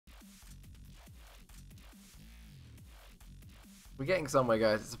We're getting somewhere,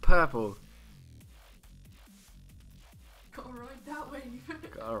 guys. It's a purple. Gotta ride that wave.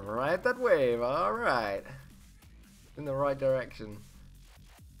 Gotta ride that wave. Alright. In the right direction.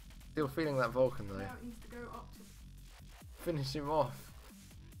 Still feeling that Vulcan, though. Now it needs to go up to... Finish him off.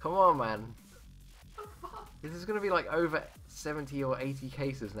 Come on, man. This is going to be like over 70 or 80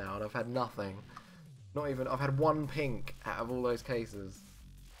 cases now, and I've had nothing. Not even... I've had one pink out of all those cases.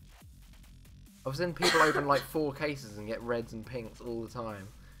 I've seen people open like 4 cases and get reds and pinks all the time.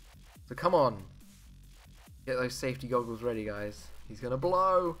 So come on. Get those safety goggles ready, guys. He's going to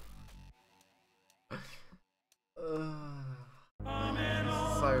blow.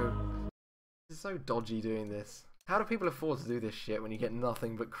 This is so dodgy doing this. How do people afford to do this shit when you get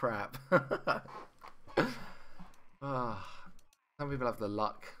nothing but crap? Some people have the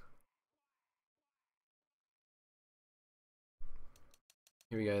luck.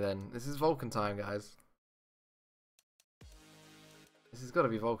 Here we go then. This is Vulcan time, guys. This has got to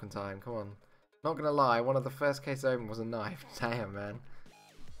be Vulcan time. Come on. Not gonna lie, one of the first cases I opened was a knife. Damn, man.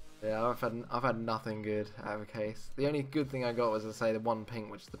 Yeah, I've had nothing good out of a case. The only good thing I got was, I say, the one pink,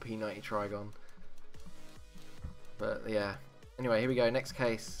 which is the P90 Trigon. But yeah. Anyway, here we go. Next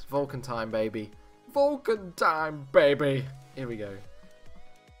case. Vulcan time, baby. Vulcan time, baby. Here we go.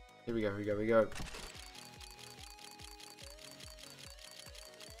 Here we go. Here we go. Here we go.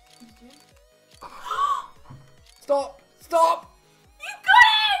 Stop! Stop! You got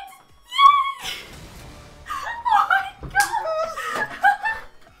it! Yay! Oh my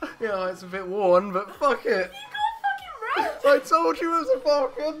god! Yeah, it's a bit worn, but fuck it. You got fucking red! I told you it was a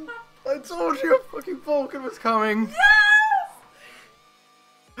Vulcan. I told you a fucking Vulcan was coming.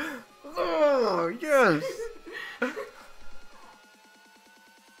 Yes! Oh, yes.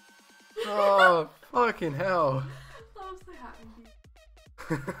 Oh, fucking hell. I'm so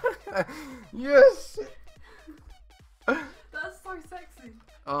happy. Yes. That's so sexy.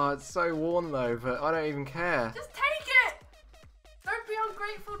 Oh, it's so worn though, but I don't even care. Just take it! Don't be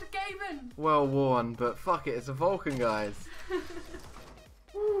ungrateful to Gaben! Well worn, but fuck it, it's a Vulcan, guys.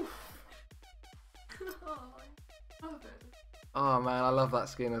 Oh, I love it. Oh man, I love that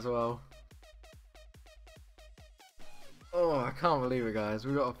skin as well. Oh, I can't believe it, guys.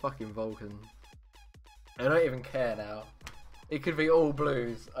 We got a fucking Vulcan. I don't even care now. It could be all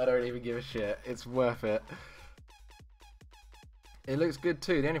blues. I don't even give a shit. It's worth it. It looks good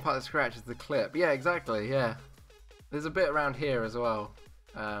too. The only part that scratch is the clip. Yeah, exactly. Yeah. There's a bit around here as well.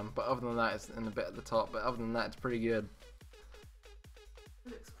 But other than that, it's in a bit at the top. But other than that, it's pretty good.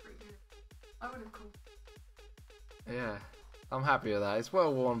 It looks pretty good. I would have called. Yeah. I'm happy with that. It's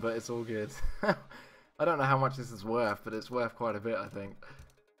well worn, but it's all good. I don't know how much this is worth, but it's worth quite a bit, I think.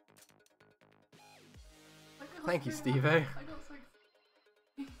 Thank you, Steve-O. I got so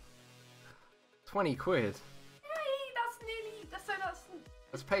 20 quid. Yay, that's nearly...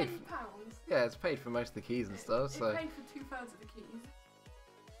 That's paid. £10. Yeah, it's paid for most of the keys and stuff, so... It paid for 2/3 of the keys.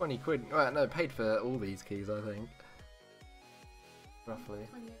 20 quid. Well, no, paid for all these keys, I think. Roughly.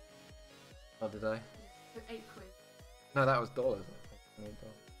 28. Oh, did I? Yeah, so 8 quid. No, that was dollars, I think.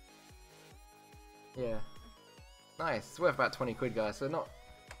 $28. Yeah. Nice. It's worth about 20 quid, guys, so not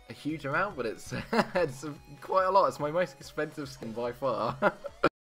a huge amount, but it's, it's quite a lot. It's my most expensive skin by far.